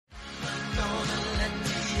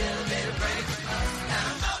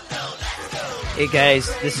Hey guys,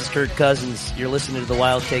 this is Kirk Cousins. You're listening to the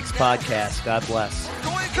Wild Takes podcast. God bless.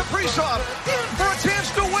 Going Kaprizov in for a chance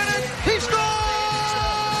to win it. He scores!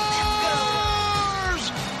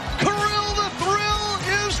 Kirill the Thrill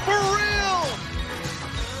is for real.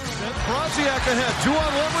 Sent Brodziak ahead.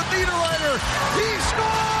 2-on-1 with Niederreiter. He scores!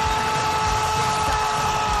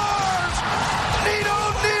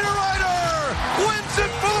 Nino Niederreiter wins it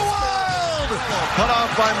for the Wild. Cut off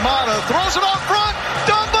by Mata. Throws it up front.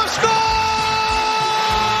 Dumba scores!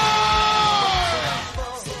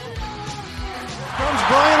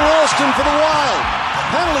 Brian Ralston for the Wild.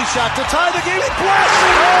 Penalty shot to tie the game. He blasts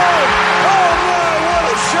it home. Oh, my, what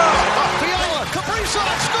a shot. Fiala,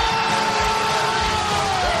 Kaprizov scores!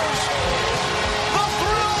 The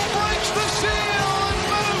Thrill breaks the seal, and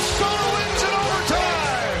Minnesota wins in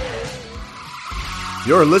overtime.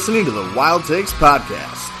 You're listening to the Wild Takes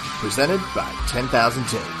podcast, presented by 10,000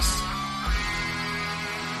 Takes.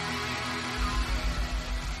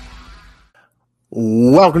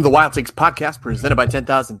 Welcome to the Wild Takes podcast, presented by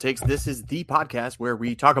 10,000 Takes. This is the podcast where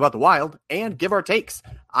we talk about the Wild and give our takes.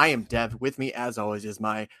 I am Dev. With me, as always, is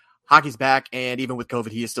my hockey's back, and even with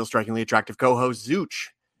COVID, he is still strikingly attractive co-host, Zooch.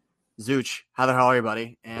 Zooch, how the hell are you,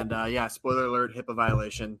 buddy? And yeah, spoiler alert, HIPAA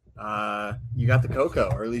violation. You got the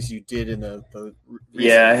cocoa, or at least you did in the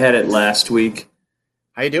Yeah, I had it last week.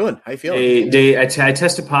 How you doing? How you feeling? I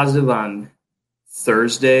tested positive on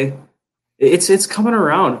Thursday. It's coming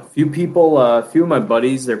around. A few people, a few of my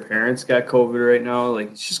buddies, their parents got COVID right now. Like,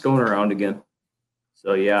 it's just going around again.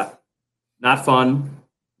 So yeah, not fun.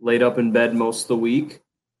 Laid up in bed most of the week,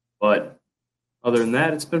 but other than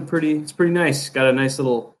that, it's pretty nice. Got a nice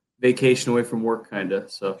little vacation away from work, kind of.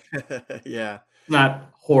 So yeah, not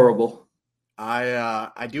horrible.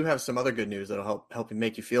 I do have some other good news that'll help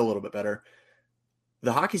make you feel a little bit better.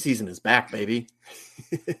 The hockey season is back, baby.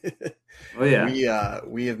 Oh yeah,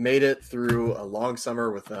 we have made it through a long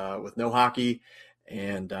summer with no hockey,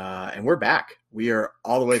 and we're back. We are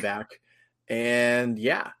all the way back, and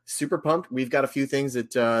yeah, super pumped. We've got a few things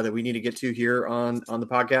that we need to get to here on the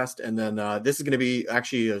podcast, and then this is going to be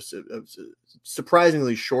actually a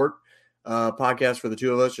surprisingly short podcast for the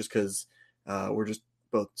two of us, just because we're just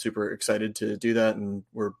both super excited to do that, and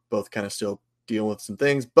we're both kind of still dealing with some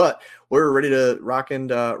things, but we're ready to rock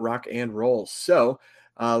and roll. So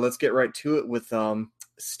let's get right to it with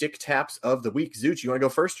stick taps of the week. Zooch, you want to go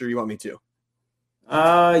first, or you want me to?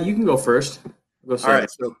 You can go first. Go All right.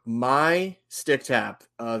 So my stick tap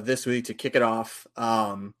this week to kick it off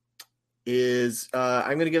is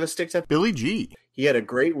I'm going to give a stick tap Billy G. He had a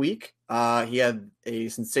great week. He had a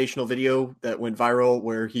sensational video that went viral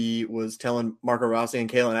where he was telling Marco Rossi and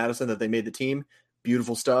Kalen Addison that they made the team.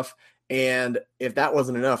 Beautiful stuff. And if that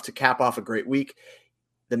wasn't enough to cap off a great week,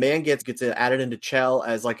 the man gets added into Chell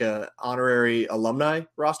as like a honorary alumni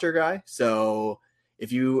roster guy. So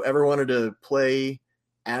if you ever wanted to play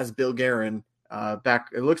as Bill Guerin, back,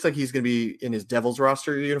 it looks like he's going to be in his Devils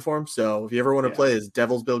roster uniform. So if you ever want to play as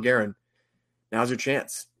Devils Bill Guerin, now's your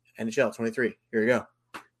chance. NHL 23. Here you go.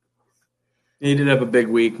 He did have a big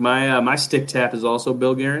week. My stick tap is also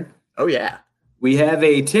Bill Guerin. Oh yeah. We have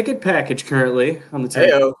a ticket package currently on the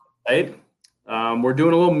table. Right? We're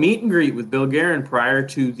doing a little meet and greet with Bill Guerin prior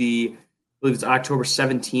to the, I believe it's October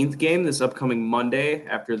 17th game, this upcoming Monday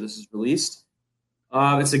after this is released.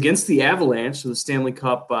 It's against the Avalanche, so the Stanley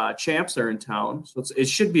Cup champs are in town. So it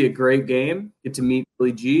should be a great game. Get to meet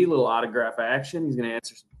Billy G, a little autograph action. He's going to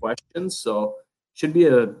answer some questions. So should be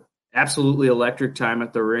a absolutely electric time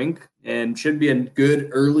at the rink, and should be a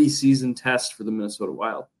good early season test for the Minnesota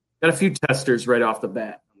Wild. Got a few testers right off the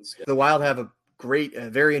bat. The Wild have a great,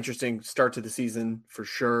 very interesting start to the season for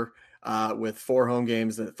sure, with 4 home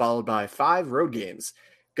games followed by 5 road games.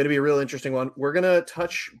 Going to be a real interesting one. We're going to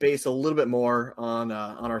touch base a little bit more on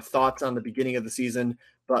our thoughts on the beginning of the season.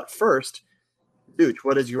 But first, Dooch,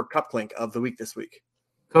 what is your cup clink of the week this week?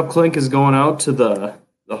 Cup clink is going out to the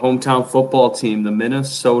hometown football team, the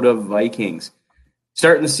Minnesota Vikings.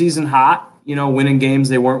 Starting the season hot, winning games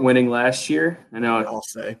they weren't winning last year. I know I'll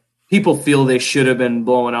say. People feel they should have been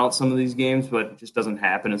blowing out some of these games, but it just doesn't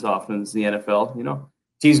happen as often as the NFL.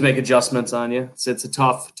 Teams make adjustments on you. It's a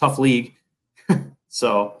tough league.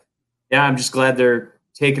 So, yeah, I'm just glad they're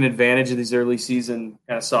taking advantage of these early season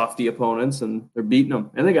kind of softy opponents, and they're beating them.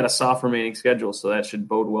 And they got a soft remaining schedule, so that should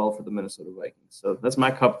bode well for the Minnesota Vikings. So that's my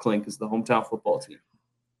cup clink, is the hometown football team.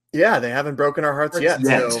 Yeah, they haven't broken our hearts yet.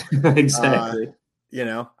 So, exactly.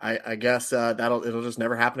 I guess it'll just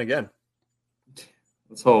never happen again.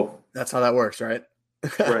 Let's hope. That's how that works, right?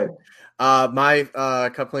 Right. My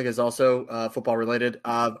cup clink is also football related.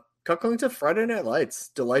 Cup clink to Friday Night Lights,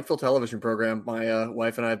 delightful television program. My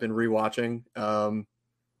wife and I have been rewatching.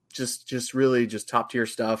 just really just top tier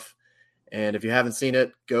stuff. And if you haven't seen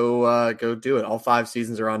it, go do it. All 5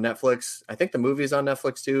 seasons are on Netflix. I think the movie's on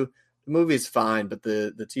Netflix too. The movie's fine, but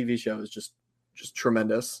the TV show is just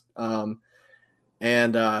tremendous.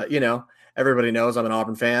 Everybody knows I'm an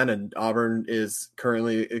Auburn fan, and Auburn is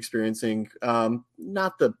currently experiencing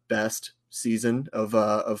not the best season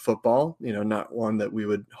of football, not one that we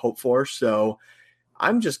would hope for. So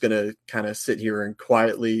I'm just going to kind of sit here and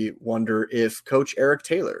quietly wonder if Coach Eric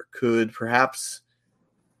Taylor could perhaps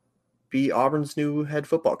be Auburn's new head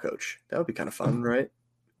football coach. That would be kind of fun, right?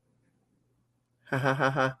 Ha ha ha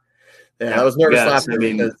ha. Yeah, that was nervous laughter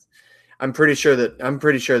because I'm pretty sure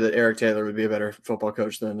that Eric Taylor would be a better football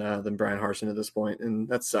coach than Brian Harsin at this point, and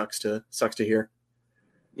that sucks to hear.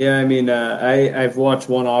 Yeah, I mean, I've watched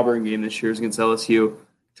one Auburn game this year against LSU.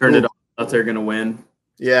 Turned it on, thought they're going to win.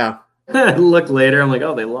 Yeah. Look later, I'm like,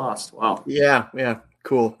 oh, they lost. Wow. Yeah,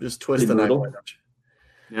 cool. Just twist the knife.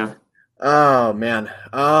 Yeah. Oh man.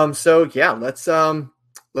 So yeah, let's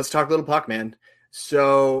talk Little Puck, man.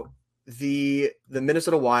 So the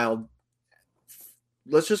Minnesota Wild.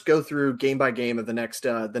 Let's just go through game by game of the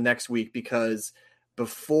next week, because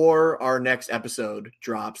before our next episode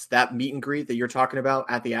drops, that meet and greet that you're talking about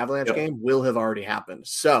at the Avalanche game will have already happened.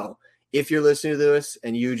 So if you're listening to this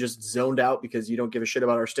and you just zoned out because you don't give a shit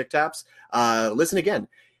about our stick taps, listen again.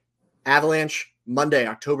 Avalanche Monday,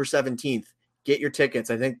 October 17th. Get your tickets.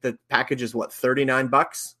 I think the package is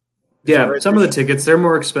 $39. Yeah, right? Some of the tickets, they're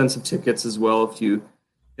more expensive tickets as well if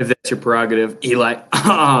that's your prerogative, Eli.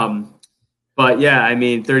 But yeah, I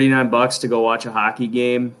mean, $39 to go watch a hockey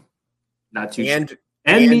game, not too cheap.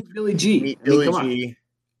 And meet Billy G.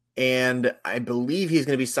 And I believe he's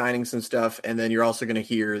going to be signing some stuff. And then you're also going to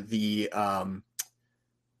hear the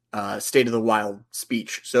State of the Wild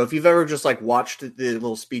speech. So if you've ever just like watched the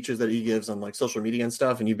little speeches that he gives on like social media and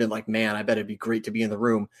stuff, and you've been like, man, I bet it'd be great to be in the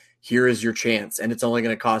room, here is your chance. And it's only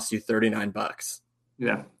going to cost you $39.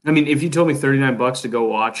 Yeah. I mean, if you told me $39 to go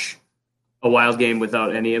watch a Wild game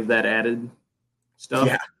without any of that added stuff.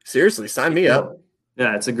 Yeah, seriously, sign me up.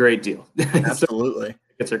 Yeah, it's a great deal. Absolutely.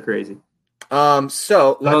 Tickets are crazy.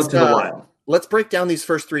 So let's break down these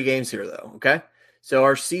first 3 games here, though. Okay. So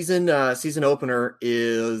our season opener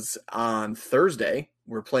is on Thursday.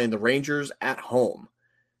 We're playing the Rangers at home.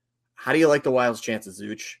 How do you like the Wild's chances,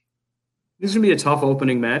 Zuch? This is going to be a tough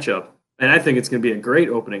opening matchup, and I think it's going to be a great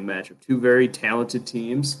opening matchup. 2 very talented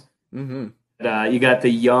teams. Mm-hmm. You got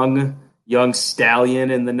the young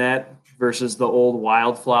stallion in the net versus the old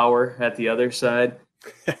wildflower at the other side.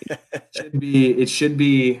 It should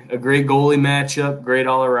be a great goalie matchup, great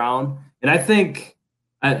all around. And I think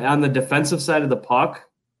on the defensive side of the puck,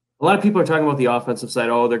 a lot of people are talking about the offensive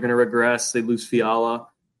side. Oh, they're going to regress. They lose Fiala.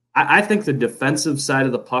 I think the defensive side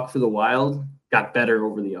of the puck for the Wild got better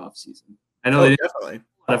over the offseason. I know they didn't do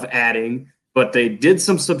a lot of adding, but they did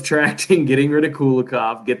some subtracting, getting rid of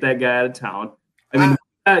Kulikov, get that guy out of town. I mean,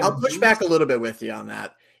 I'll push back a little bit with you on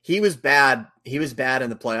that. He was bad. He was bad in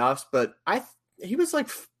the playoffs, but he was like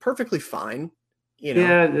perfectly fine. But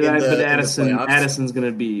Addison's going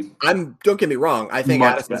to be. Don't get me wrong. I think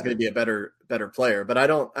Addison's going to be a better player, but I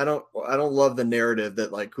don't love the narrative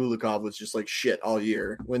that like Kulikov was just like shit all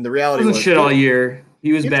year. When the reality was shit all year.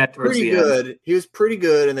 He was bad towards the end. He was pretty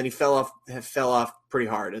good, and then he fell off pretty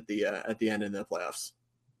hard at the end in the playoffs.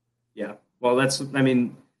 Yeah. Well,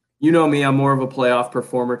 you know me. I'm more of a playoff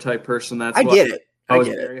performer type person. I get it. I was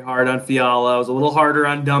very hard on Fiala. I was a little harder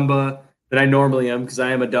on Dumba than I normally am because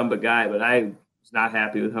I am a Dumba guy, but I was not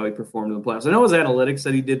happy with how he performed in the playoffs. I know his analytics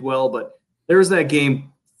said he did well, but there was that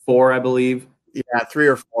game 4, I believe. Yeah, 3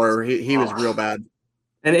 or 4. He was real bad.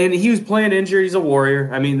 And he was playing injured. He's a warrior.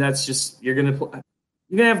 I mean, that's just you're gonna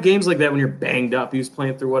have games like that when you're banged up. He was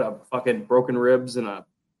playing through a fucking broken ribs and a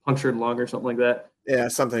punctured lung or something like that. Yeah,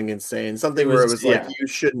 something insane. Something where it was like, you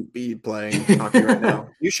shouldn't be playing hockey right now.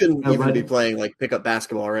 You shouldn't even be playing like pickup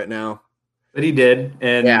basketball right now. But he did,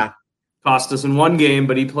 and cost us in one game,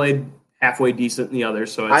 but he played halfway decent in the other.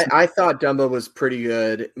 So I thought Dumba was pretty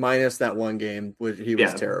good, minus that one game, which he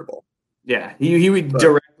was terrible. Yeah, he would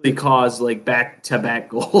directly cause like back-to-back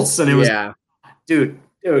goals, and it was dude.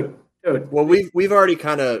 Well, we've already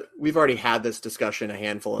had this discussion a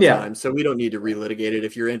handful of times, so we don't need to relitigate it.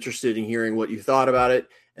 If you're interested in hearing what you thought about it,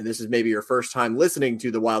 and this is maybe your first time listening to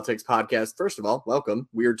the Wild Takes podcast, first of all, welcome.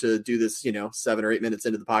 Weird to do this, 7 or 8 minutes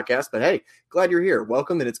into the podcast, but hey, glad you're here.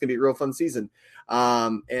 Welcome, and it's gonna be a real fun season.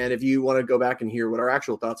 And if you want to go back and hear what our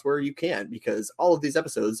actual thoughts were, you can, because all of these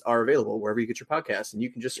episodes are available wherever you get your podcasts, and you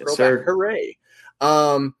can just scroll back. Hooray!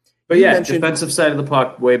 But defensive side of the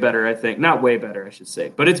puck, way better, I think. Not way better, I should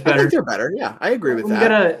say, but it's better. I think they're better. Yeah, I agree with that. We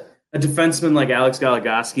got a defenseman like Alex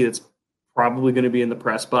Goligoski that's probably going to be in the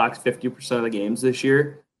press box 50% of the games this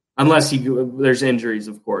year, unless there's injuries,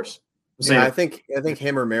 of course. Yeah, I think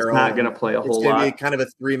him or Merrill not going to play a whole lot. It's going to be kind of a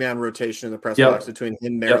 3-man rotation in the press box between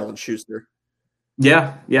him, Merrill, and Schuster.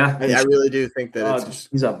 Yeah. I really do think that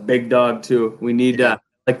he's a big dog too. We need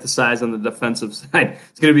like the size on the defensive side.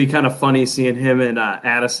 It's going to be kind of funny seeing him and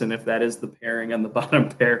Addison if that is the pairing on the bottom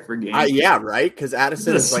pair for games. Yeah, right. Because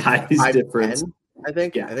Addison is like 5'10", difference. I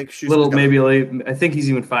think. Yeah, I think Schuster's little maybe late. I think he's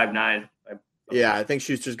even 5'9". Yeah, I think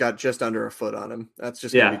Schuster's got just under a foot on him. That's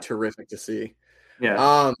just going to be terrific to see.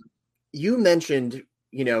 Yeah. You mentioned,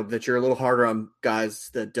 that you're a little harder on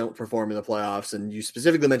guys that don't perform in the playoffs, and you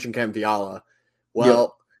specifically mentioned Kevin Fiala.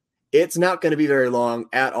 Well, it's not going to be very long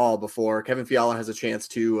at all before Kevin Fiala has a chance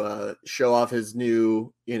to show off his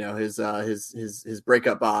new, his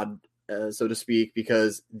breakup bod, so to speak,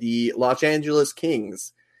 because the Los Angeles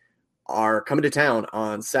Kings are coming to town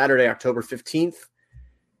on Saturday, October 15th,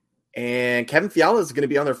 and Kevin Fiala is going to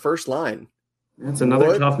be on their first line. That's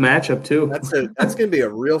another tough matchup too. That's going to be a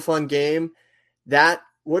real fun game.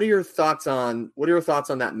 What are your thoughts on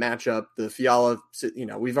that matchup? The Fiala,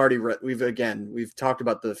 we've talked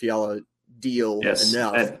about the Fiala deal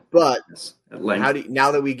enough, but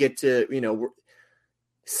now that we get to,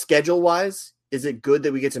 schedule wise, is it good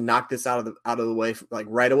that we get to knock this out of the way like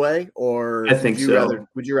right away, or I think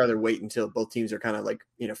would you rather wait until both teams are kind of like,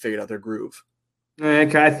 figured out their groove?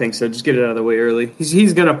 I think so. Just get it out of the way early.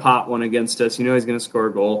 He's going to pop one against us. He's going to score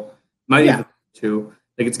a goal. Might even two. I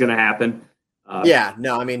think it's going to happen.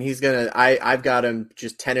 He's gonna. I've got him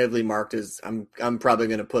just tentatively marked as I'm probably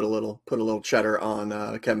gonna put a little cheddar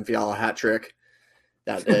on Kevin Fiala hat trick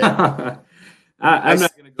that day. I'm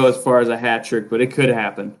not gonna go as far as a hat trick, but it could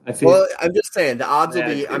happen. I'm just saying the odds will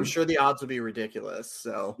be. I'm sure the odds will be ridiculous.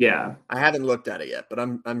 So yeah, I haven't looked at it yet, but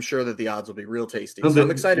I'm sure that the odds will be real tasty. So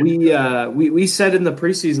I'm excited. We said in the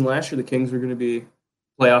preseason last year the Kings were going to be a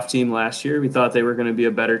playoff team last year. We thought they were going to be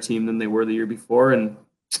a better team than they were the year before, and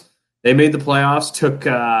they made the playoffs.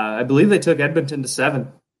 I believe they took Edmonton to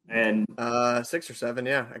 7 and 6 or 7.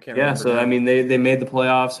 Yeah, I can't. Yeah, so now. They made the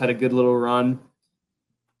playoffs, had a good little run.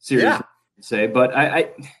 Seriously, say, but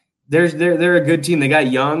they're a good team. They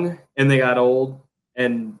got young and they got old,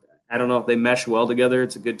 and I don't know if they mesh well together.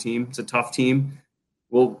 It's a good team. It's a tough team.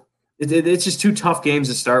 Well, it's just 2 tough games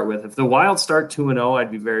to start with. If the Wild start 2-0, I'd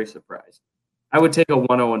be very surprised. I would take a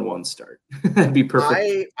 1-0-1 start. That'd be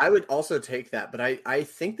perfect. I would also take that, but I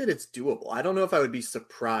think that it's doable. I don't know if I would be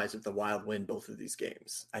surprised if the Wild win both of these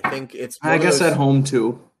games. I think it's. I guess at home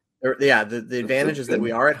too. Yeah, the advantage is that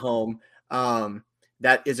we are at home.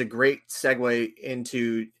 That is a great segue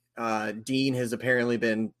into Dean has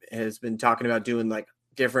been talking about doing like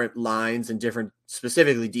different lines and different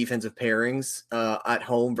specifically defensive pairings at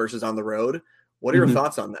home versus on the road. What are your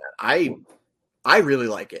thoughts on that? I really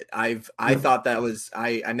like it. I thought that was,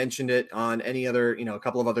 I mentioned it on any other, a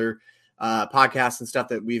couple of other podcasts and stuff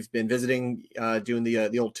that we've been visiting, doing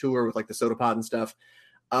the old tour with like the Soda Pod and stuff.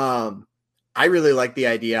 I really like the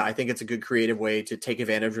idea. I think it's a good creative way to take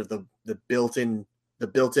advantage of the built-in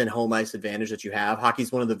home ice advantage that you have. Hockey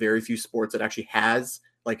is one of the very few sports that actually has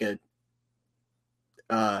like a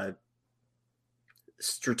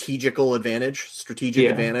strategic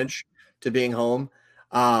advantage to being home.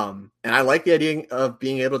 And I like the idea of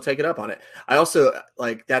being able to take it up on it. I also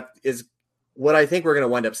like that is what I think we're going to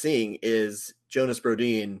wind up seeing is Jonas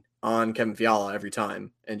Brodin on Kevin Fiala every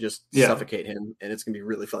time and just suffocate him. And it's going to be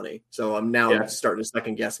really funny. So I'm now starting to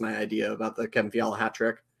second guess my idea about the Kevin Fiala hat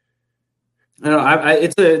trick. I don't know.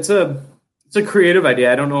 It's a creative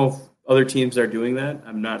idea. I don't know if other teams are doing that.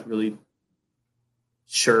 I'm not really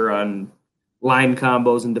sure on line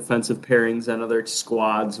combos and defensive pairings on other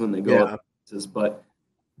squads when they go up, but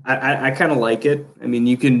I kind of like it. I mean,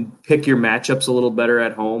 you can pick your matchups a little better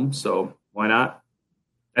at home, so why not?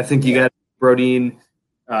 I think you got Brody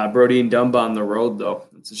and Dumba on the road, though.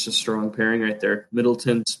 It's just a strong pairing right there.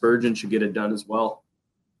 Middleton, Spurgeon should get it done as well.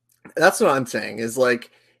 That's what I'm saying is like,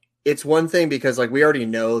 it's one thing because like we already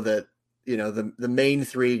know that, the main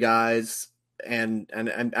 3 guys and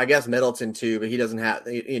I guess Middleton too, but he doesn't have,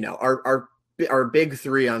 our big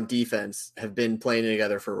 3 on defense have been playing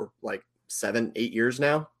together for like 7-8 years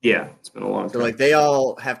now. Yeah, it's been a long time. So like they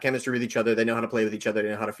all have chemistry with each other. They know how to play with each other. They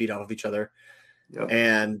know how to feed off of each other. Yep.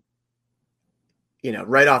 And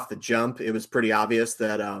right off the jump, it was pretty obvious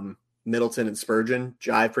that Middleton and Spurgeon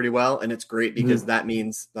jive pretty well, and it's great because that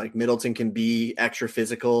means like Middleton can be extra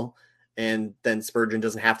physical, and then Spurgeon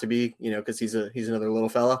doesn't have to be, because he's another little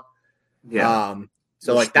fella. Yeah.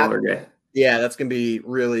 So like that. Guy. Yeah, that's gonna be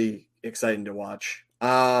really exciting to watch.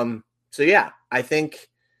 So yeah, I think.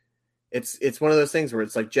 It's one of those things where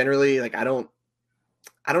it's like generally like I don't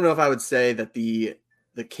I don't know if I would say that the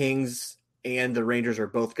Kings and the Rangers are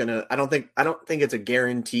both gonna. I don't think it's a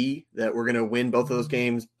guarantee that we're gonna win both of those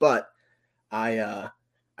games, but I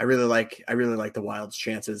really like the Wild's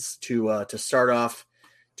chances to start off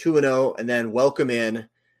 2-0 and then welcome in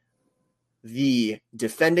the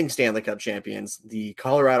defending Stanley Cup champions, the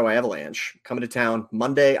Colorado Avalanche, coming to town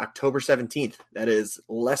Monday, October 17th. That is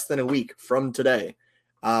less than a week from today.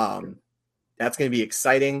 That's going to be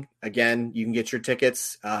exciting. Again, you can get your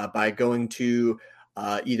tickets by going to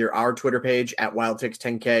either our Twitter page at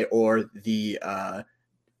WildTix10K or the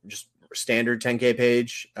just standard 10K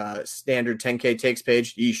page, standard 10K takes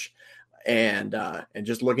page, and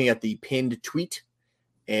just looking at the pinned tweet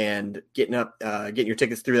and getting your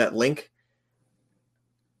tickets through that link.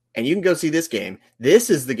 And you can go see this game. This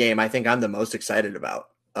is the game I think I'm the most excited about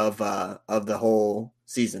of the whole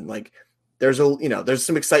season. Like there's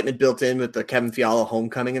some excitement built in with the Kevin Fiala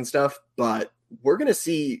homecoming and stuff, but we're gonna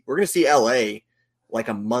see LA like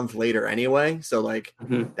a month later anyway. So like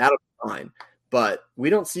that'll be fine. But we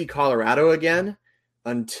don't see Colorado again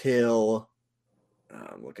until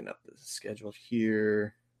I'm looking up the schedule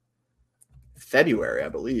here. February, I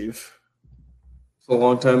believe. It's a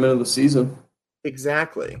long time into the season.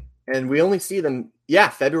 Exactly. And we only see them,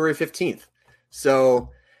 February 15th. So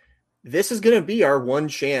this is going to be our one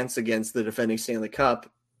chance against the defending Stanley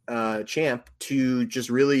Cup champ to just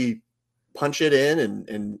really punch it in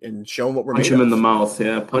and show them what we're punch made him of. in the mouth.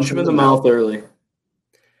 Yeah, punch him in the mouth early.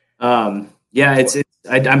 I'm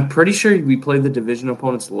pretty sure we played the division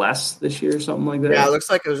opponents less this year or something like that. Yeah, it looks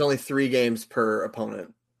like there's only 3 games per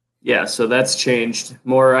opponent. Yeah, so that's changed.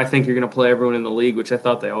 More, I think you're going to play everyone in the league, which I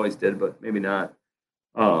thought they always did, but maybe not.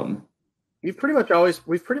 We've pretty much always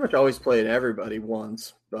played everybody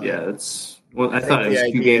once. But yeah, I thought it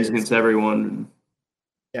was 2 games against everyone.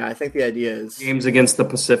 Yeah, I think the idea is games against the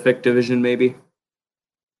Pacific Division, maybe.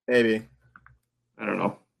 Maybe. I don't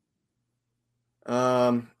know.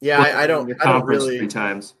 I don't really 3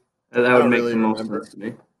 times. That would make the most sense to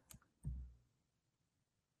me.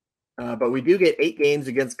 But we do get 8 games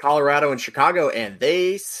against Colorado and Chicago, and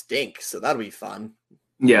they stink. So that'll be fun.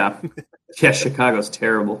 Yeah. Yeah, Chicago's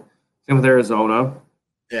terrible. Same with Arizona.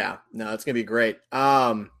 Yeah, no, it's gonna be great.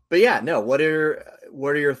 But yeah, no. What are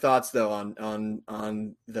your thoughts though on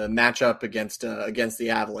the matchup against the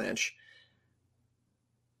Avalanche?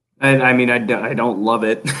 I mean, I don't love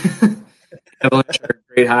it. Avalanche are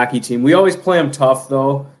a great hockey team. We always play them tough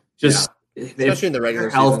though. Especially in the regular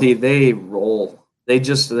season. Healthy, they roll.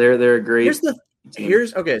 They're a great.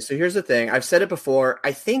 Here's the thing. I've said it before.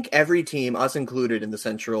 I think every team, us included in the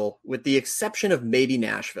Central, with the exception of maybe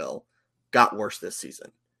Nashville, got worse this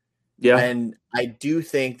season. Yeah. And I do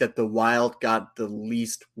think that the Wild got the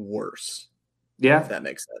least worse. Yeah. If that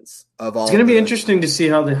makes sense. It's going to be interesting to see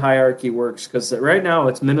how the hierarchy works because right now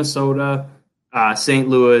it's Minnesota, St.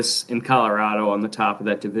 Louis, and Colorado on the top of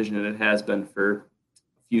that division, and it has been for a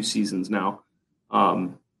few seasons now.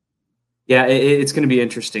 It's going to be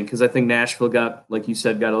interesting because I think Nashville like you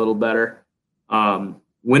said, got a little better.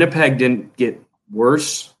 Winnipeg didn't get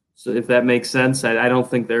worse, so if that makes sense. I don't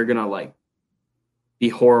think they're going to be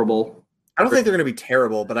horrible. I don't think they're going to be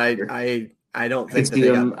terrible, but I don't think that they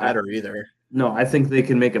got better either. No, I think they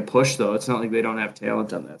can make a push, though. It's not like they don't have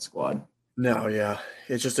talent on that squad. No, yeah.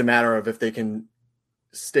 It's just a matter of if they can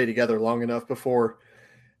stay together long enough before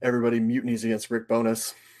everybody mutinies against Rick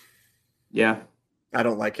Bowness. Yeah. I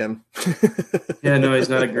don't like him. Yeah, no, he's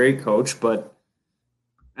not a great coach, but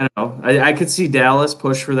I don't know. I could see Dallas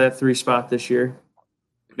push for that 3 spot this year.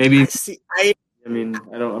 Maybe.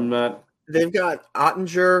 I'm not. They've got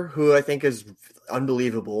Ottinger, who I think is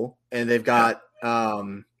unbelievable, and they've got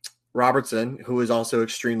Robertson, who is also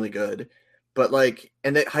extremely good. But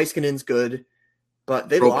and that Heiskanen's good, but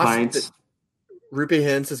they lost. Rupe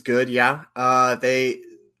Hintz is good, yeah. They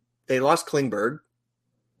lost Klingberg.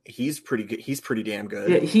 He's pretty good. He's pretty damn good.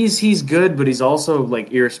 Yeah, he's good, but he's also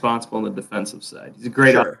irresponsible on the defensive side. He's a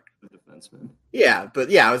great offensive defenseman. Yeah,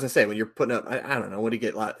 but I was gonna say when you're putting up, I don't know, what did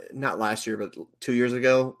he get? Not last year, but 2 years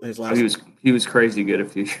ago. He was crazy good a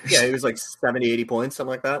few years. Yeah, he was 70, 80 points, something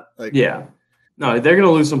like that. Yeah, no, they're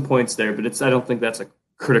gonna lose some points there, but I don't think that's a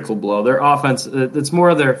critical blow. Their offense, it's more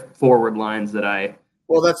of their forward lines that I.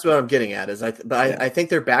 Well, that's what I'm getting at. I think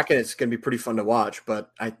they're back and it's going to be pretty fun to watch.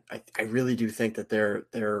 But I really do think that their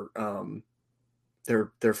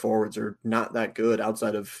forwards are not that good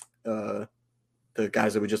outside of the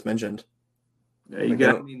guys that we just mentioned. Yeah, you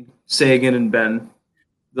got Sagan and Ben.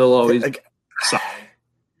 They'll always.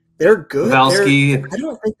 They're good. Pavelski. I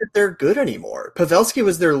don't think that they're good anymore. Pavelski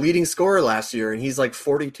was their leading scorer last year, and he's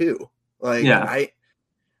 42.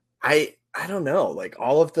 I don't know. Like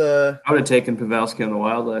all of the, I would have taken Pavelski on the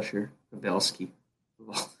Wild last year. Pavelski,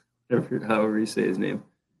 however you say his name.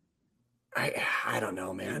 I don't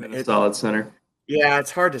know, man. It's a solid center. Yeah,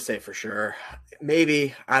 it's hard to say for sure.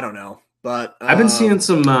 Maybe, I don't know. But I've been seeing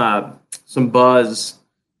some buzz,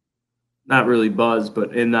 not really buzz,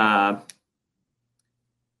 but in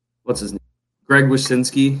what's his name? Greg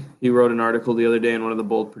Wyshynski. He wrote an article the other day, and one of the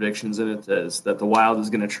bold predictions in it says that the Wild is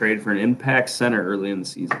going to trade for an impact center early in the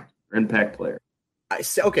season, or impact player.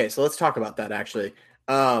 Okay, so let's talk about that actually.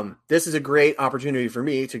 This is a great opportunity for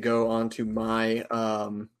me to go on to my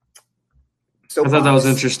I thought that was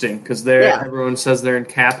interesting because everyone says they're in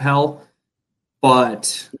cap hell,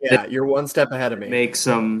 but you're one step ahead of me. Makes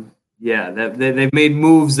them, they've made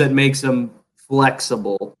moves that makes them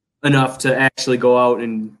flexible enough to actually go out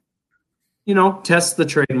and test the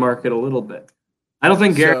trade market a little bit. I don't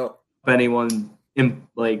think Garrett anyone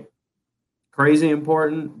crazy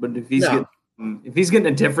important, but if he's getting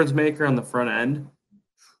a difference maker on the front end,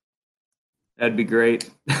 that'd be great.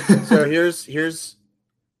 So here's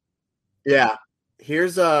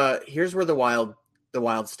where the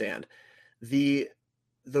Wild stand. The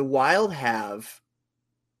Wild have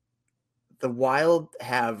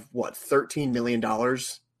what, $13 million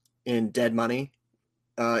in dead money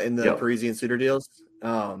in the Parise and Suter deals.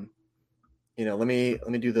 Let me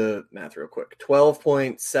do the math real quick.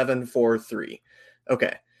 12.743.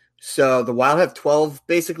 Okay. So the Wild have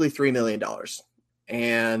basically $3 million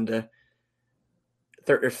and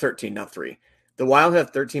 13, not 3. The Wild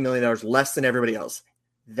have $13 million less than everybody else.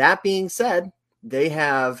 That being said, they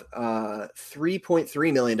have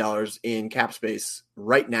 $3.3 million in cap space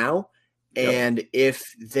right now. Yep. And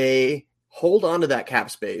if they hold on to that cap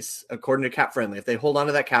space, according to Cap Friendly, if they hold on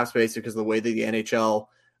to that cap space because of the way that the NHL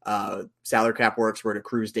salary cap works, where it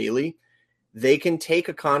accrues daily, they can take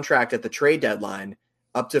a contract at the trade deadline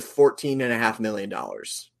up to $14.5 million.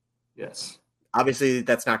 Yes. Obviously,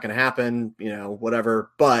 that's not going to happen, whatever.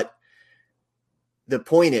 But the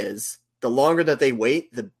point is, the longer that they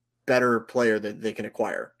wait, the better player that they can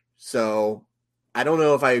acquire. So I don't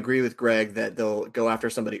know if I agree with Greg that they'll go after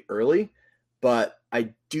somebody early, but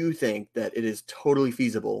I do think that it is totally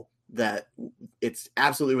feasible, that it's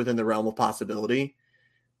absolutely within the realm of possibility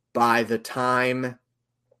by the time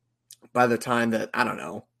that, I don't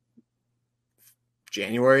know,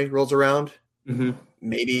 January rolls around,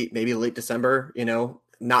 maybe late December,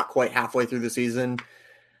 not quite halfway through the season.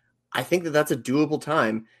 I think that that's a doable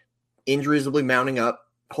time. Injuries will be mounting up.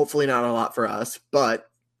 Hopefully not a lot for us, but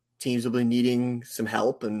teams will be needing some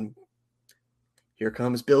help. And here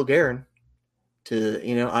comes Bill Guerin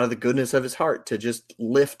to, out of the goodness of his heart, to just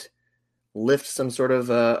lift some sort of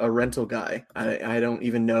a rental guy. I don't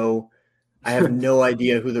even know. I have no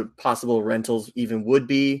idea who the possible rentals even would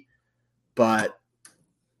be, but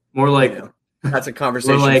more like that's a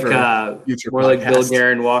conversation for future more podcast. Like Bill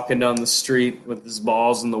Guerin walking down the street with his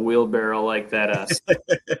balls in the wheelbarrow like that.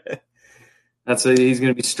 He's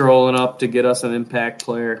going to be strolling up to get us an impact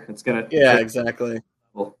player. It's going to exactly.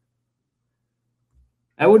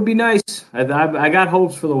 That would be nice. I got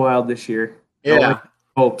hopes for the Wild this year.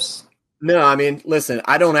 Hopes. No, I mean, listen,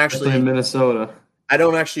 I don't actually in Minnesota. I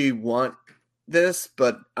don't actually want this,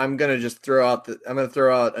 but I'm gonna just throw out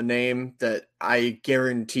a name that I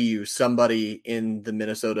guarantee you somebody in the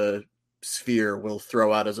Minnesota sphere will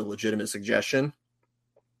throw out as a legitimate suggestion.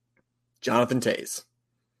 Jonathan Toews.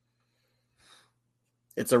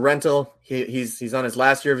 It's a rental. He's on his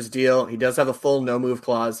last year of his deal. He does have a full no move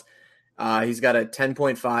clause. He's got a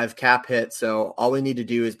 10.5 cap hit, so all we need to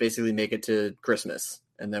do is basically make it to Christmas,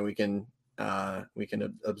 and then we can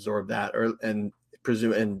absorb that, and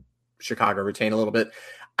presume and Chicago retain a little bit.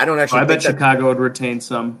 I don't actually. I bet Chicago would retain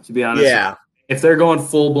some, to be honest. Yeah, if they're going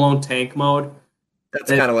full blown tank mode, that's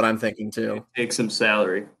kind of what I'm thinking too. Take some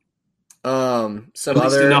salary. Some at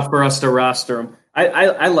least enough for us to roster him.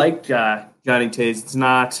 I like Johnny Toews. It's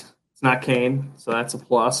not Kane, so that's a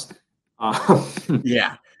plus.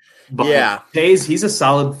 Yeah. But Toews, he's a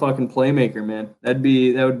solid fucking playmaker, man. That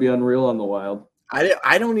would be unreal on the Wild.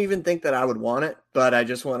 I don't even think that I would want it, but I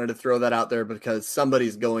just wanted to throw that out there because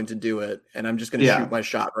somebody's going to do it, and I'm just going to shoot my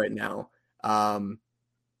shot right now.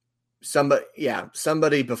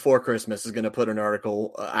 Somebody before Christmas is going to put an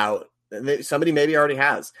article out. Somebody maybe already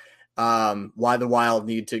has. Why the Wild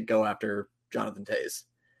need to go after Jonathan Toews.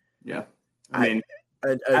 Yeah, I mean,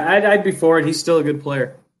 I'd be for it. He's still a good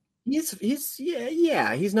player.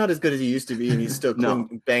 He's not as good as he used to be, and he's still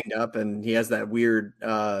banged up, and he has that weird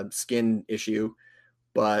skin issue.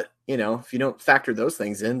 But if you don't factor those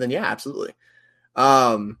things in, then yeah, absolutely.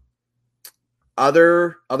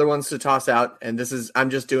 Other ones to toss out, and I'm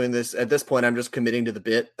just doing this at this point. I'm just committing to the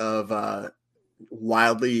bit of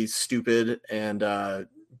wildly stupid and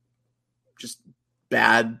just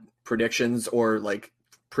bad predictions or like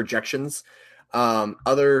projections.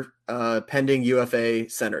 Other pending UFA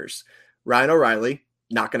centers: Ryan O'Reilly,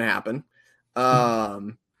 not going to happen.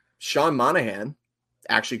 Sean Monahan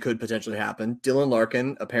actually could potentially happen. Dylan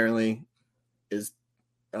Larkin apparently is.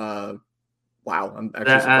 Wow, I'm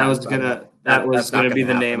actually that was gonna be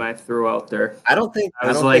the name I threw out there. I don't think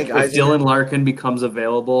if Dylan Larkin becomes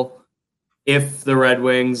available, if the Red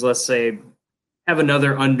Wings, let's say, have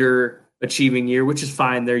another underachieving year, which is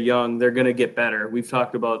fine, they're young, they're gonna get better. We've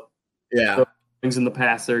talked about things in the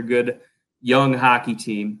past. They're a good young hockey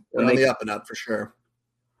team. They're on the up and up for sure.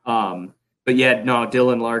 But yeah, no,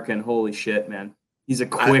 Dylan Larkin, holy shit, man, he's a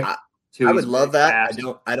quick. I would love that. Fast.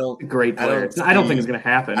 I don't. Great player. I don't think it's going to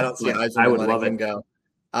happen. I don't see. I would love it. Go.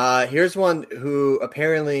 Here's one who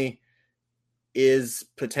apparently is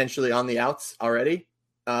potentially on the outs already.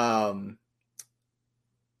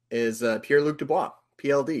 Is Pierre-Luc Dubois,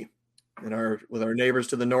 PLD, with our neighbors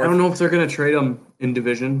to the north. I don't know if they're going to trade him in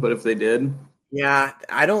division, but if they did, yeah,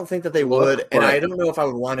 I don't think that they would, and I don't know if I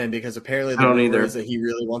would want him because apparently the rumor is that he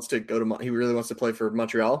really wants to go to. He really wants to play for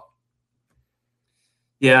Montreal.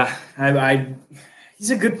 Yeah,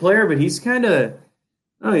 he's a good player, but he's kind of.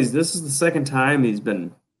 This is the second time he's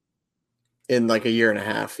been in like a year and a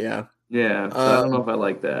half. Yeah. Yeah. So I don't know if I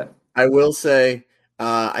like that. I will say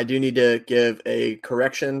I do need to give a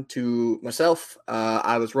correction to myself.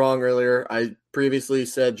 I was wrong earlier. I previously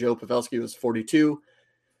said Joe Pavelski was 42.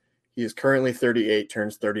 He is currently 38,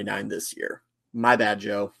 turns 39 this year. My bad,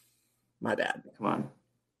 Joe. My bad. Come on.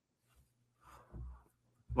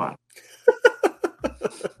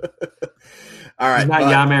 All right. He's not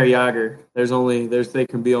Jaromir Jagr. They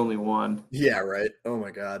can be only one. Yeah, right. Oh my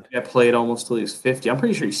God. Yeah, played almost till he was 50. I'm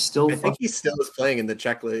pretty sure he's still. I think he still is playing in the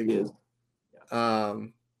Czech league. He is. Yeah.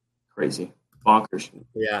 Crazy, bonkers.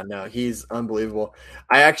 Yeah, no, he's unbelievable.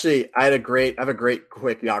 I have a great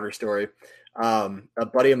quick Jagr story. A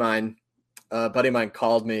buddy of mine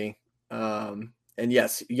called me. And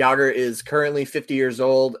yes, Jagr is currently 50 years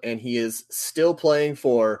old, and he is still playing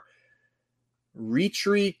for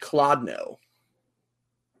Rietri Kladno.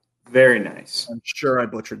 Very nice. I'm sure I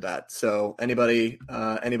butchered that. So anybody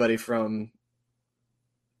from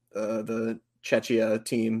the Czechia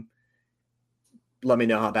team, let me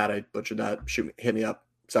know how bad I butchered that. Hit me up.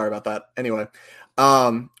 Sorry about that. Anyway,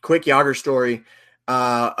 quick Jagr story.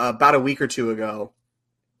 About a week or two ago,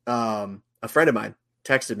 a friend of mine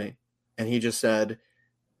texted me, and he just said,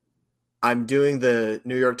 "I'm doing the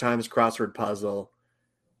New York Times crossword puzzle.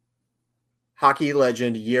 Hockey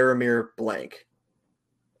legend Jaromir blank."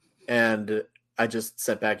 And I just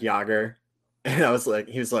sent back Jagr, and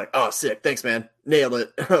he was like, "Oh, sick. Thanks, man. Nailed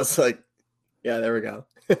it." I was like, yeah, there we go.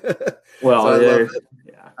 Well, so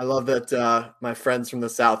I love that my friends from the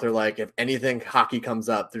South are like, if anything hockey comes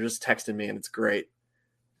up, they're just texting me, and it's great.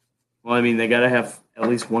 Well, I mean, they got to have at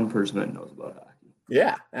least one person that knows about hockey.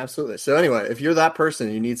 Yeah, absolutely. So anyway, if you're that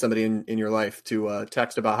person, you need somebody in your life to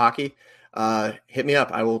text about hockey, hit me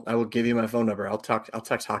up. I will give you my phone number. I'll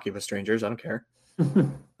text hockey with strangers. I don't care.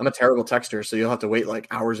 I'm a terrible texter, so you'll have to wait like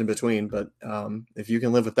hours in between. But if you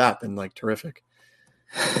can live with that, then like terrific.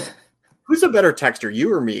 Who's a better texter,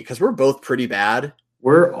 you or me? Because we're both pretty bad.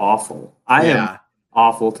 We're awful. I am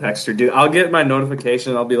awful texter, dude. I'll get my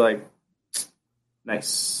notification. I'll be like,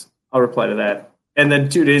 nice. I'll reply to that. And then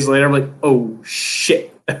 2 days later, I'm like, oh,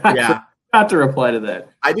 shit. Yeah. I forgot to reply to that.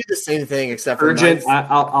 I do the same thing except for urgent.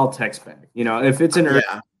 I'll text back. You know, if it's an urgent,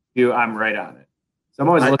 I'm right on it. So I'm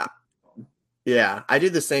always looking. Yeah, I do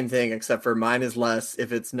the same thing except for mine is less.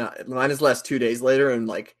 If it's not, mine is less 2 days later and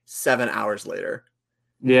like 7 hours later.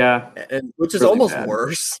 Yeah, and which is really almost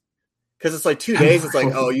worse because it's like 2 days. It's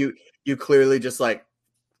like, oh, you clearly just like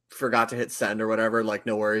forgot to hit send or whatever. Like,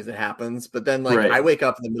 no worries, it happens. But then like I wake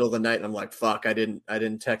up in the middle of the night and I'm like, fuck, I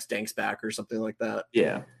didn't text Danks back or something like that.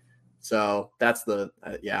 Yeah. So that's the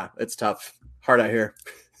it's tough, hard out here.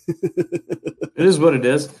 It is what it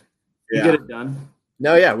is. You get it done.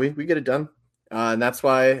 No, yeah, we get it done, and that's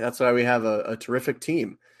why we have a terrific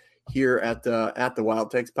team here at the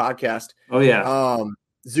Wild Takes podcast. Oh yeah.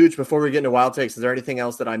 Zuch, before we get into Wild Takes, is there anything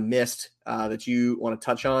else that I missed that you want to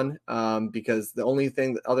touch on? Because the only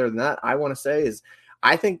thing other than that I want to say is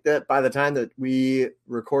I think that by the time that we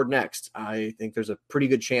record next, I think there's a pretty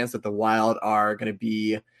good chance that the Wild are going to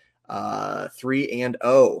be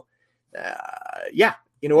 3-0. Yeah,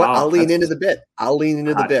 you know what? Wow, I'll lean into the bit. I'll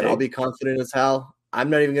be confident as hell.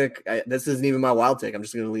 I'm not even going to – this isn't even my Wild take. I'm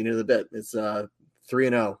just going to lean into the bit. It's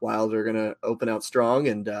 3-0. Wild are going to open out strong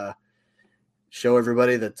and show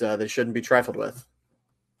everybody that they shouldn't be trifled with.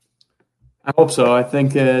 I hope so. I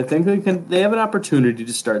think they have an opportunity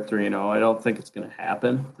to start 3-0. I don't think it's going to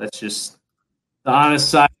happen. That's just the honest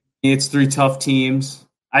side. It's 3 tough teams.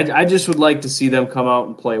 I just would like to see them come out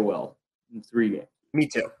and play well in 3 games. Me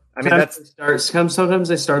too. I mean, sometimes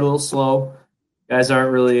they start a little slow. Guys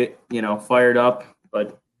aren't really, fired up,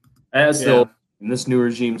 but this new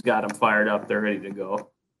regime's got them fired up. They're ready to go.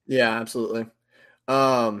 Yeah, absolutely.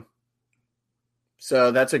 So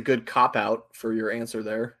that's a good cop out for your answer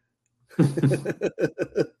there.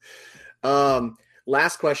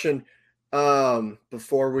 Last question.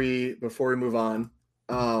 Before we move on,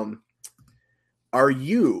 are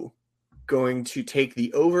you going to take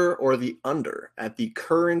the over or the under at the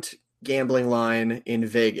current gambling line in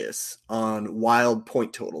Vegas on Wild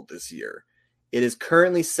point total this year? It is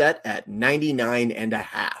currently set at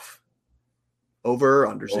 99.5. Over or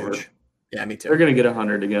under, Suge? Yeah, me too. They're going to get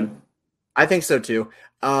 100 again. I think so too.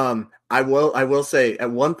 I will say at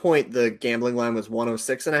one point the gambling line was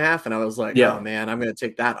 106.5, and I was like, oh man, I'm going to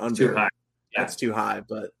take that under. Too high. Yeah. That's too high,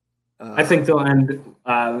 but I think they'll end.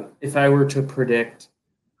 If I were to predict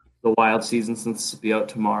the Wild season, since it'll be out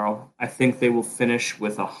tomorrow, I think they will finish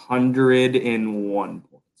with 101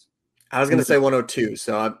 points. I was going to say 102,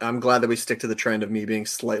 so I'm glad that we stick to the trend of me being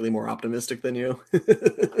slightly more optimistic than you.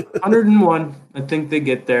 101, I think they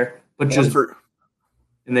get there, but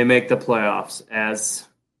and they make the playoffs as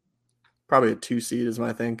probably a 2 seed is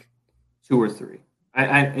my think. 2 or 3.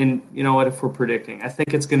 And you know what? If we're predicting, I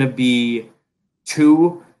think it's going to be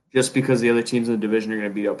 2, just because the other teams in the division are going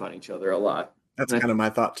to beat up on each other a lot. That's kind of my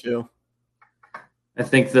thought too. I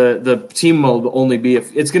think the team will only be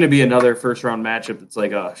if it's going to be another first round matchup. It's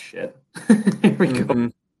like, oh shit, here we go.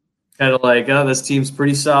 Kind of like, oh, this team's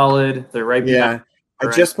pretty solid. They're right. Yeah,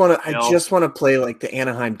 I just want to play like the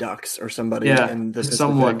Anaheim Ducks or somebody. Yeah, in the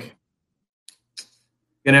someone.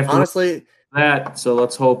 Gonna have to honestly that. So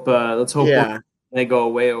let's hope. They go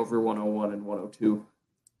way over 101 and 102.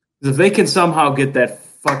 Because if they can somehow get that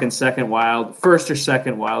fucking first or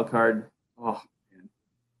second wild card,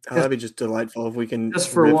 that'd be just delightful if we can just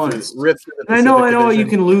for once. Rip through the I know you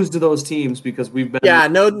can lose to those teams because we've been. Yeah,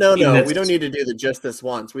 no. We don't need to do just this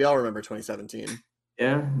once. We all remember 2017.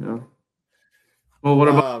 Yeah, no. Well, what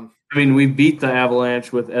about? We beat the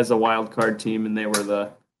Avalanche as a wild card team, and they were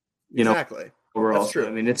the, exactly. Overall. That's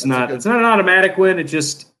true. It's not an automatic win.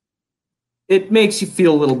 It makes you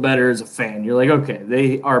feel a little better as a fan. You're like, okay,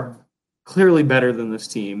 they are clearly better than this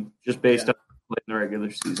team just based on playing the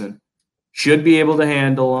regular season. Should be able to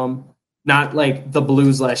handle them. Not like the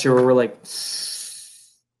Blues last year where we're like,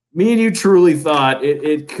 me and you truly thought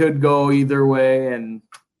it could go either way, and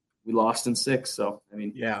we lost in 6. So,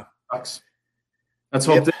 sucks. Let's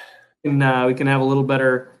hope that we can have a little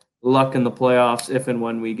better luck in the playoffs if and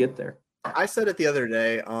when we get there. I said it the other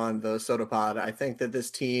day on the Soda Pod. I think that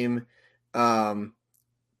this team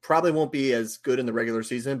probably won't be as good in the regular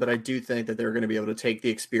season, but I do think that they're going to be able to take the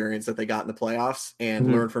experience that they got in the playoffs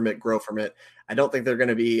and learn from it, grow from it. I don't think they're going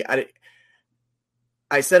to be.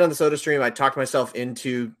 I said on the Soda stream, I talked myself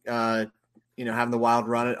into having the Wild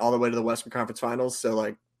run it all the way to the Western Conference Finals. So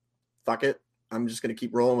like, fuck it, I'm just going to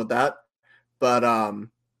keep rolling with that. But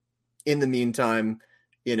in the meantime,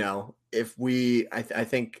 if I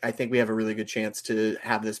think we have a really good chance to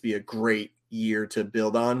have this be a great year to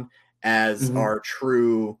build on as our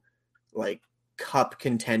true like cup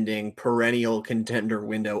contending perennial contender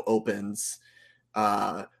window opens.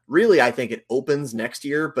 Really, I think it opens next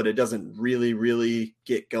year, but it doesn't really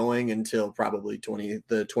get going until probably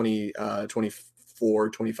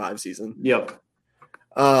 24-25 season. Yep.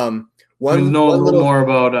 Know a little more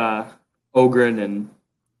about Ogren and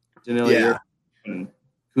Danilo. Yeah. And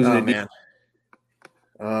who's man.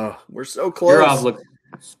 We're so close.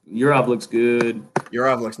 Urov looks good.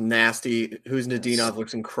 Urov looks nasty. Nadinov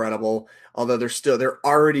looks incredible. Although they're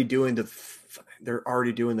already doing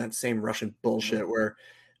that same Russian bullshit where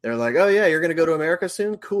they're like, oh yeah, you're gonna go to America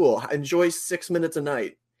soon? Cool. Enjoy 6 minutes a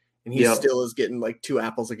night. And he still is getting like 2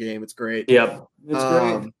 apples a game. It's great. Yep. It's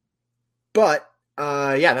great. But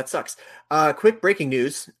that sucks. Quick breaking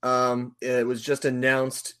news. It was just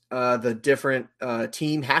announced the different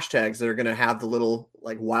team hashtags that are going to have the little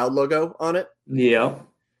like Wild logo on it. Yeah.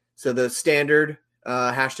 So the standard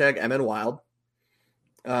hashtag MN Wild.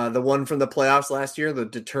 The one from the playoffs last year, the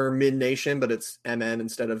Determination, but it's MN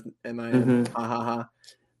instead of MIN.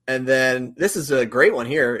 And then this is a great one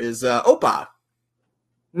here is OPA.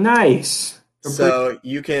 Nice. So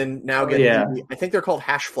you can now get, I think they're called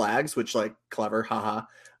hash flags, which like clever, haha.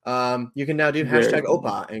 You can now do hashtag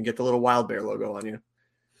OPA and get the little Wild Bear logo on you.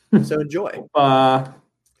 So enjoy.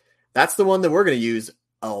 That's the one that we're going to use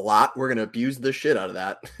a lot, we're going to abuse the shit out of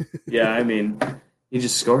that. Yeah, I mean, he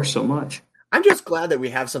just scores so much. I'm just glad that we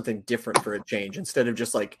have something different for a change instead of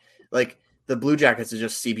just like the Blue Jackets is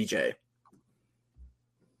just CBJ.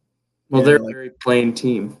 Well, they're a very plain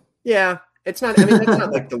team. Yeah, it's not. I mean, it's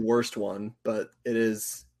not like the worst one, but it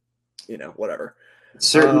is. Whatever. It's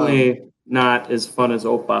certainly not as fun as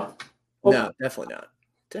Opa. No, definitely not.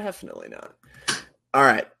 Definitely not. All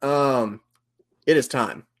right. It is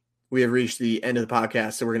time. We have reached the end of the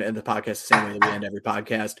podcast, so we're going to end the podcast the same way that we end every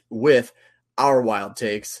podcast with our wild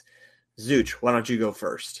takes. Zooch, why don't you go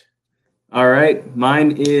first? All right.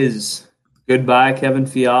 Mine is goodbye, Kevin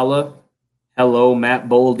Fiala. Hello, Matt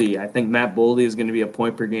Boldy. I think Matt Boldy is going to be a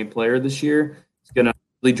point-per-game player this year. He's going to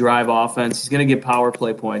really drive offense. He's going to get power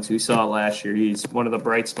play points. We saw it last year. He's one of the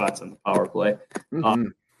bright spots on the power play. Mm-hmm.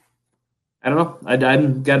 I don't know. I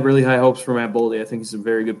got really high hopes for Matt Boldy. I think he's a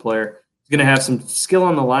very good player. He's going to have some skill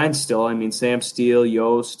on the line still. I mean, Sam Steele,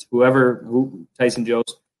 Yost, Tyson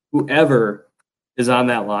Jost, whoever is on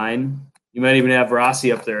that line. You might even have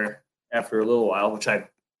Rossi up there after a little while, which I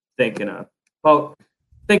think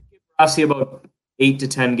Rossi about 8 to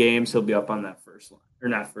 10 games, he'll be up on that first line. Or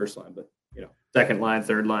not first line, but second line,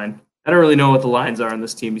 third line. I don't really know what the lines are on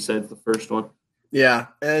this team besides the first one. Yeah,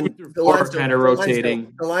 and the lines kind of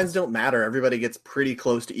rotating. The lines don't matter. Everybody gets pretty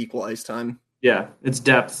close to equal ice time. Yeah, it's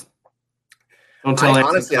depth. Don't tell me.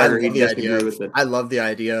 Honestly, I love the idea. I love the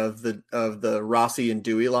idea of the Rossi and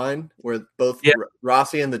Dewey line, where both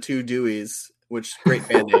Rossi and the two Deweys, which great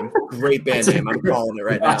band name, I'm calling it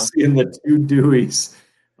right now. Rossi and the two Deweys.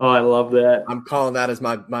 Oh, I love that. I'm calling that as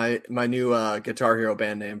my new Guitar Hero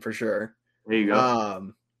band name for sure. There you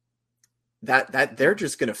go. That they're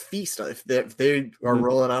just gonna feast if they are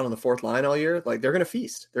rolling out on the fourth line all year. Like they're gonna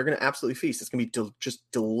feast. They're gonna absolutely feast. It's gonna be just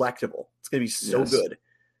delectable. It's gonna be so good.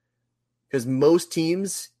 Because most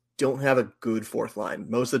teams don't have a good fourth line.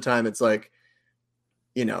 Most of the time, it's like,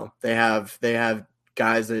 they have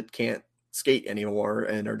guys that can't skate anymore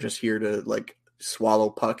and are just here to like swallow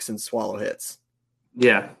pucks and swallow hits.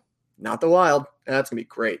 Yeah, not the Wild. That's gonna be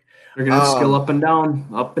great. They're gonna skill up and down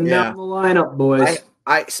the lineup, boys.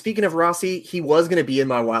 Speaking of Rossi, he was gonna be in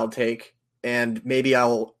my wild take, and maybe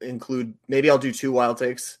I'll do 2 wild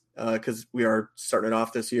takes because we are starting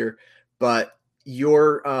off this year. But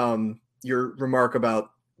your remark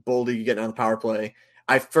about Boldy getting on the power play,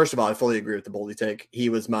 I fully agree with the Boldy take. He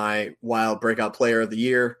was my Wild breakout player of the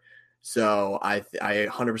year. So I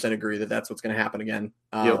 100% agree that that's what's going to happen again.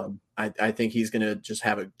 I think he's going to just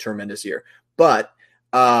have a tremendous year. But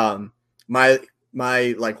my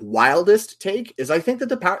like wildest take is I think that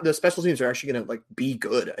the special teams are actually going to like be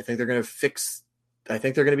good. I think they're going to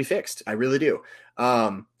be fixed. I really do.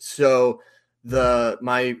 So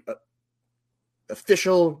my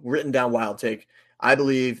official written down wild take, I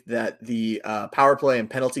believe that the power play and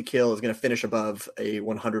penalty kill is going to finish above a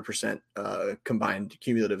 100% combined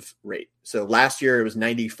cumulative rate. So last year it was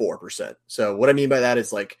 94%. So what I mean by that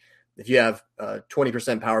is like if you have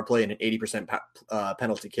 20% power play and an 80%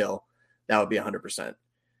 penalty kill, that would be 100%.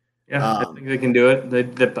 Yeah, I think they can do it.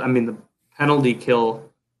 The penalty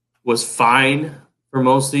kill was fine for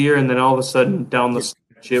most of the year, and then all of a sudden down the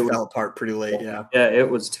stretch, it fell apart pretty late. Yeah, it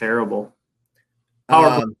was terrible.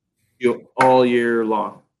 Power play all year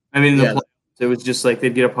long. I mean, it was just like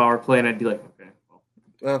they'd get a power play, and I'd be like, okay,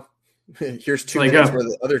 well here's 2 minutes where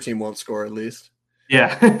the other team won't score at least.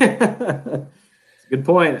 Yeah, good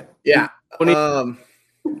point. Yeah.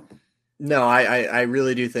 No, I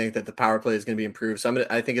really do think that the power play is going to be improved. So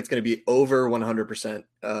I think it's going to be over 100%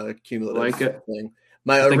 cumulative. Like it. Thing.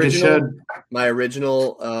 My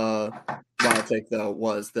original wild take though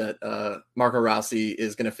was that Marco Rossi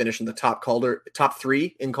is going to finish in the top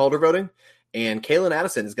 3 in Calder voting, and Calen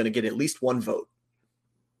Addison is going to get at least 1 vote.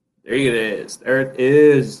 There it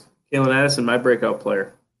is. Calen Addison, my breakout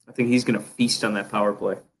player. I think he's going to feast on that power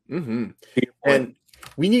play. Mm-hmm. And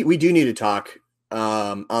we do need to talk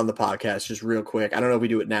on the podcast just real quick. I don't know if we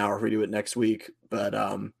do it now or if we do it next week, but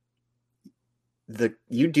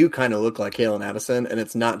you do kind of look like Calen Addison, and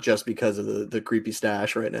it's not just because of the creepy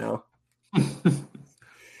stash right now.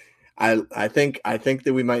 I think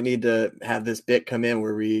that we might need to have this bit come in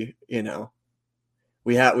where we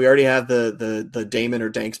already have the Damon or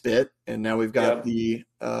Danks bit, and now we've got the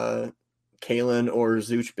Calen or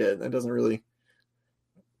Zooch bit. That doesn't really.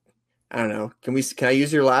 I don't know. Can I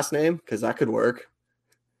use your last name? Because that could work.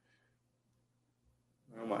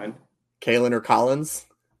 I don't mind. Calen or Collins?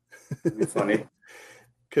 That'd be funny.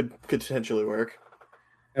 could potentially work.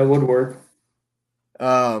 That would work. We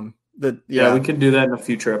could do that in a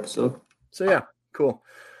future episode. So yeah, cool.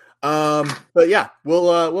 But yeah,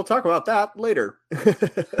 we'll talk about that later.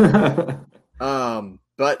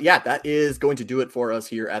 But yeah, that is going to do it for us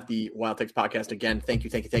here at the Wild Takes podcast. Again, thank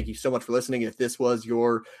you so much for listening. If this was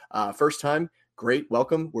your first time, great,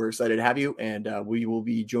 welcome. We're excited to have you, and we will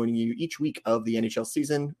be joining you each week of the NHL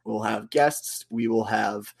season. We'll have guests. We will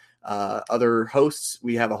have other hosts.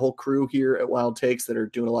 We have a whole crew here at Wild Takes that are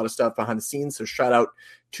doing a lot of stuff behind the scenes. So shout out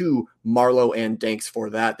to Marlo and Danks for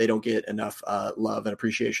that. They don't get enough love and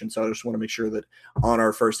appreciation. So I just want to make sure that on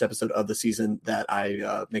our first episode of the season that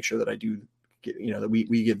I make sure that I do, that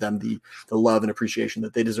we give them the love and appreciation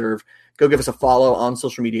that they deserve. Go give us a follow on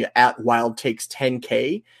social media at Wild Takes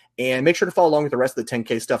 10K, and make sure to follow along with the rest of the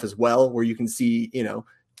 10K stuff as well, where you can see,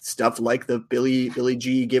 stuff like the Billy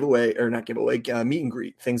G giveaway, or not giveaway, meet and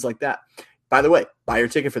greet, things like that. By the way, buy your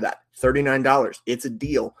ticket for that. $39. It's a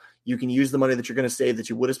deal. You can use the money that you're going to save that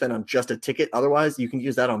you would have spent on just a ticket. Otherwise, you can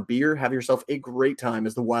use that on beer. Have yourself a great time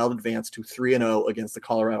as the Wild advance to 3-0 against the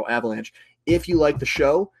Colorado Avalanche. If you like the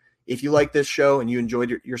show, if you like this show and you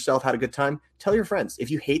enjoyed yourself, had a good time, tell your friends.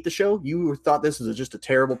 If you hate the show, you thought this was just a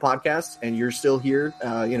terrible podcast and you're still here,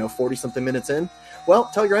 40-something minutes in,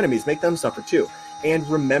 well, tell your enemies, make them suffer too. And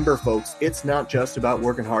remember, folks, it's not just about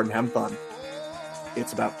working hard and having fun.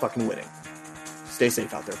 It's about fucking winning. Stay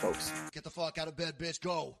safe out there, folks. Get the fuck out of bed, bitch.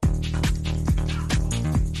 Go.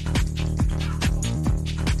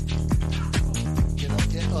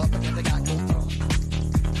 Get up.